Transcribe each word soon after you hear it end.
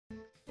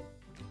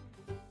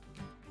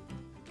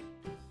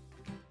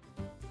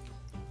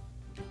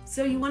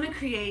So you want to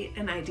create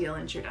an ideal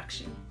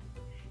introduction.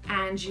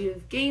 And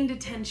you've gained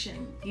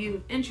attention,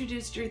 you've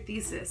introduced your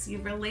thesis,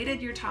 you've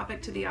related your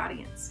topic to the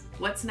audience.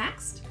 What's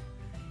next?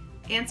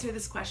 Answer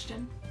this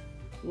question.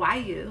 Why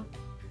you?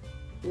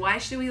 Why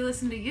should we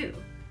listen to you?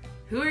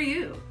 Who are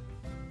you?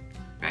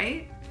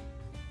 Right?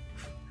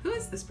 Who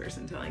is this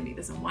person telling me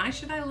this, and why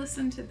should I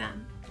listen to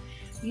them?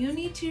 You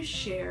need to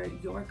share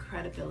your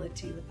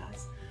credibility with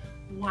us.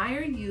 Why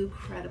are you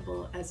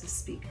credible as a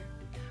speaker?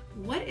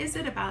 What is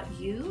it about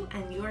you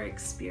and your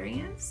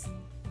experience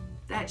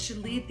that should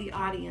lead the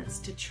audience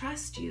to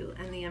trust you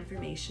and the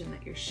information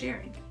that you're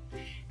sharing?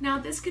 Now,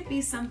 this could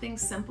be something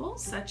simple,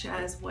 such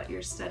as what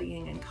you're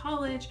studying in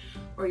college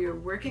or your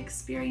work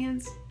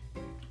experience,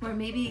 or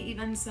maybe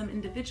even some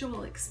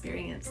individual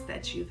experience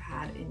that you've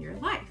had in your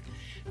life.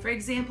 For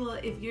example,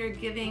 if you're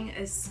giving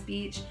a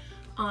speech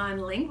on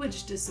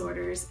language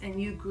disorders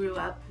and you grew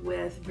up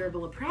with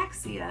verbal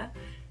apraxia,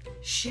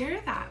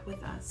 share that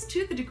with us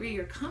to the degree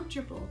you're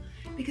comfortable,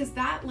 because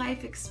that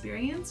life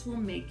experience will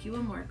make you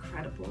a more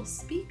credible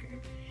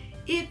speaker.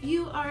 If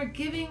you are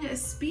giving a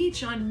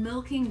speech on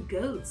milking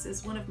goats,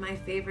 as one of my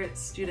favorite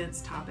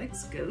students'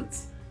 topics,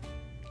 goats,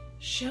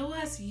 show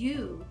us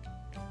you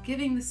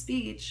giving the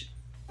speech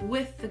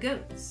with the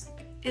goats.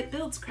 It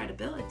builds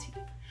credibility.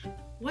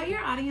 What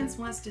your audience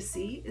wants to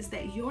see is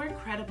that you're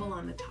credible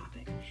on the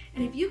topic.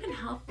 And if you can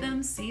help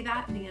them see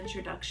that in the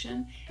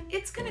introduction,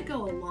 it's going to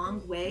go a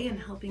long way in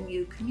helping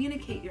you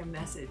communicate your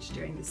message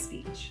during the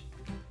speech.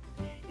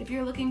 If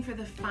you're looking for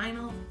the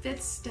final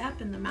 5th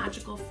step in the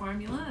magical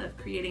formula of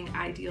creating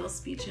ideal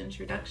speech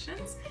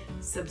introductions,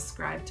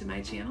 subscribe to my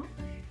channel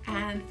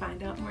and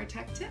find out more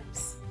tech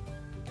tips.